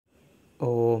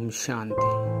Om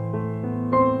Shanti.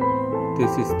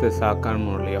 This is the Sakar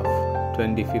Murli of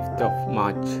 25th of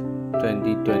March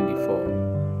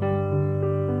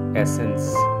 2024.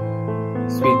 Essence.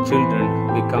 Sweet children,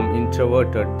 become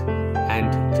introverted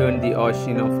and turn the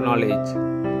ocean of knowledge,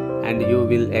 and you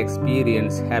will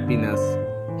experience happiness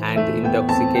and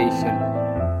intoxication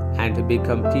and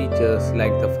become teachers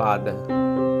like the Father.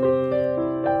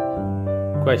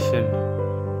 Question.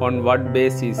 On what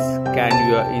basis can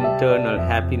your internal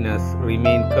happiness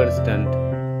remain constant?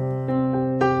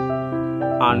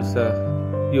 Answer.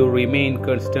 You remain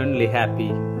constantly happy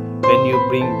when you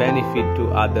bring benefit to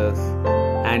others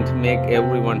and make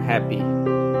everyone happy.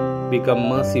 Become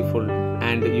merciful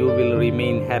and you will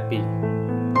remain happy.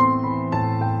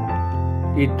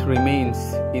 It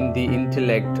remains in the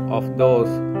intellect of those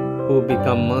who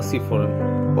become merciful.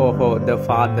 Oh, the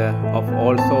Father of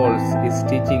all souls is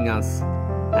teaching us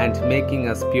and making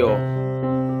us pure.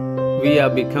 We are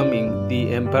becoming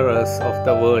the emperors of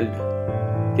the world.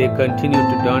 They continue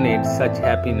to donate such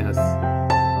happiness.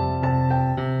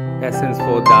 Essence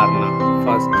for Dharana.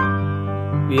 First,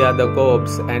 we are the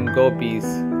gopis and gopis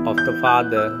of the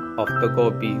Father of the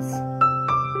gopis.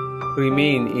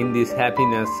 Remain in this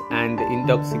happiness and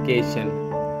intoxication.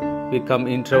 Become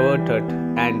introverted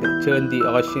and churn the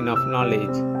ocean of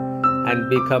knowledge and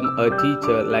become a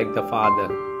teacher like the Father.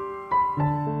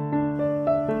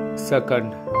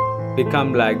 Second,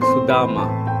 become like Sudama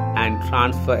and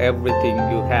transfer everything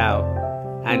you have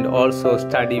and also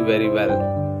study very well.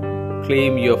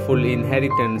 Claim your full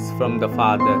inheritance from the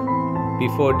Father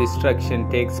before destruction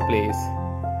takes place.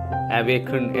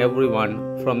 Awaken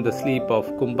everyone from the sleep of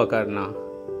Kumbhakarna.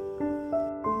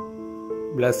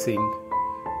 Blessing.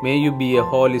 May you be a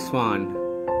holy swan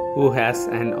who has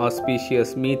an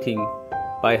auspicious meeting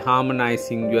by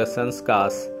harmonizing your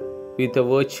sanskars with the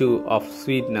virtue of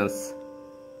sweetness.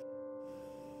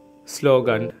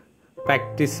 Slogan.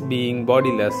 Practice being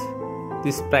bodiless.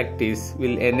 This practice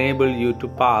will enable you to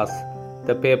pass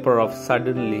the paper of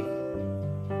suddenly.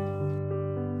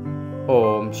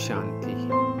 Om Shanti.